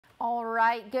All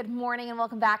right, good morning and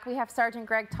welcome back. We have Sergeant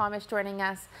Greg Thomas joining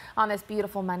us on this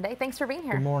beautiful Monday. Thanks for being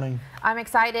here. Good morning. I'm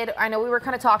excited. I know we were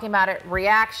kind of talking about it,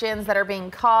 reactions that are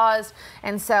being caused,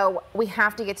 and so we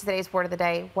have to get to today's word of the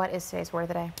day. What is today's word of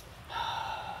the day?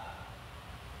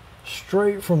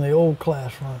 Straight from the old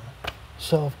classroom,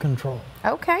 self-control.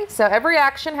 Okay, so every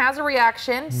action has a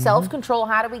reaction. Self-control,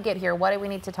 how do we get here? What do we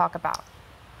need to talk about?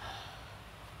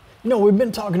 You know, we've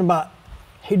been talking about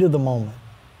heat of the moment,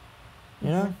 you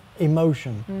know,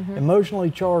 emotion,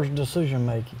 emotionally charged decision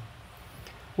making.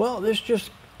 Well, this just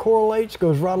correlates,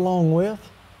 goes right along with,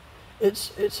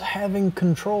 it's having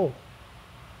control.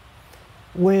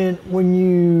 When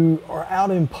you are out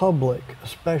in public,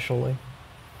 especially,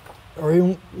 or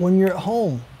even when you're at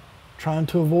home, trying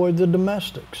to avoid the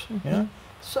domestics, you know,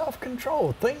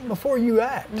 self-control, think before you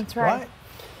act. That's right.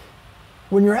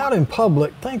 When you're out in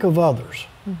public, think of others,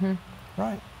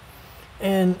 right?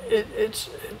 And it's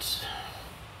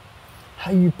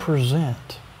how you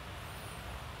present.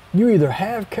 You either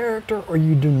have character or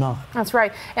you do not. That's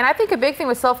right. And I think a big thing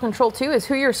with self-control too is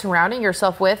who you're surrounding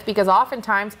yourself with, because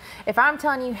oftentimes if I'm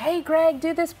telling you, hey Greg,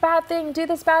 do this bad thing,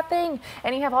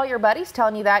 and you have all your buddies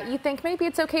telling you that, you think maybe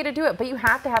it's okay to do it, but you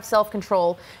have to have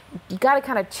self-control. You got to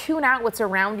kind of tune out what's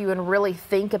around you and really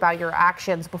think about your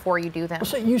actions before you do them. Well,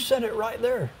 see, you said it right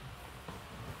there.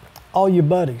 All your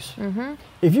buddies.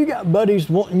 If you got buddies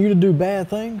wanting you to do bad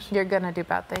things, you're going to do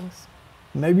bad things.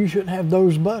 Maybe you shouldn't have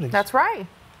those buddies. That's right.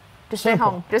 Just stay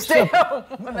home. Just stay home.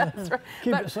 That's right.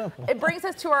 Keep it simple. It brings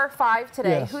us to our 5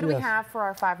 today. Yes, Who do we have for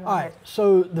our 5 All right,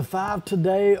 so the 5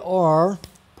 today are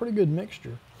pretty good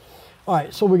mixture. All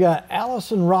right, so we got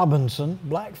Allison Robinson,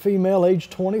 black female, age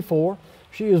 24.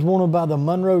 She is wanted by the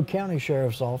Monroe County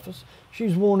Sheriff's Office.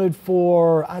 She's wanted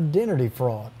for identity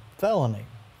fraud, felony.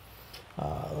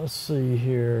 Let's see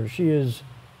here. She is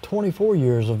 24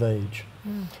 years of age.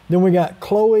 Then we got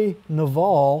Chloe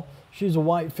Naval. She's a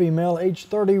white female, age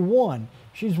 31.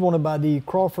 She's wanted by the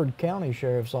Crawford County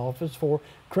Sheriff's Office for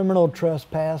criminal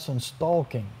trespass and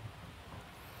stalking.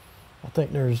 I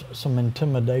think there's some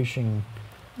intimidation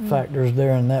factors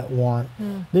there in that warrant.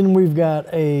 Then we've got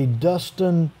a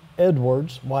Dustin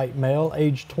Edwards, white male,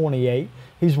 age 28.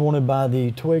 He's wanted by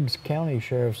the Twiggs County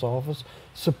Sheriff's Office,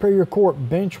 Superior Court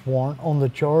bench warrant on the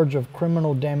charge of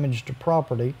criminal damage to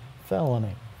property,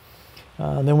 felony.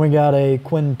 Then we got a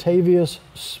Quintavious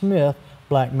Smith,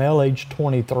 black male, age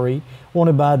 23,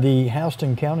 wanted by the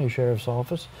Houston County Sheriff's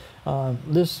Office.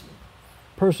 This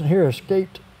person here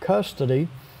escaped custody,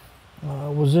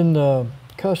 was in the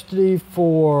custody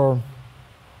for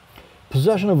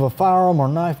possession of a firearm or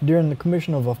knife during the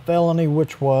commission of a felony,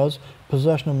 which was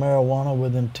possession of marijuana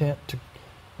with intent to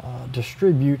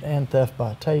distribute and theft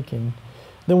by taking.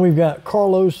 Then we've got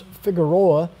Carlos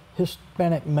Figueroa,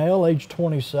 Hispanic male, age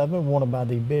 27, wanted by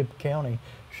the Bibb County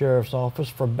Sheriff's Office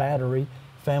for battery,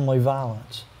 family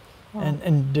violence.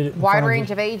 And did it in wide range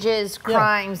of ages,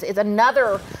 crimes. It's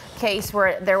another case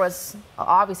where there was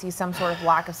obviously some sort of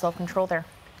lack of self-control there.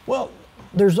 Well,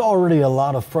 there's already a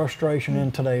lot of frustration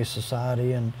in today's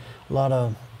society and a lot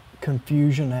of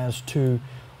confusion as to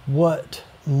what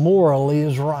morally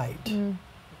is right.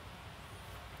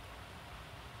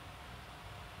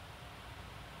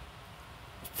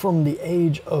 From the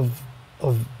age of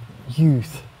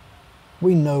youth,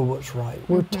 we know what's right.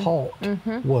 We're taught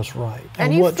what's right.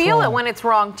 And you feel it when it's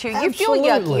wrong too. Absolutely.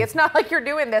 You feel yucky. It's not like you're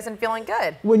doing this and feeling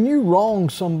good. When you wrong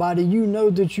somebody, you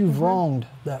know that you've wronged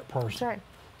that person. That's right.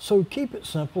 So keep it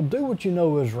simple. Do what you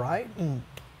know is right, and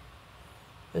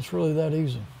it's really that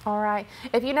easy. All right.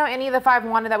 If you know any of the 5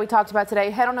 wanted that we talked about today,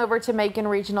 head on over to Macon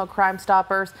Regional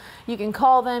Crimestoppers. You can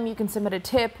call them, you can submit a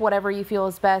tip, whatever you feel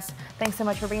is best. Thanks so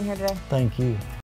much for being here today. Thank you.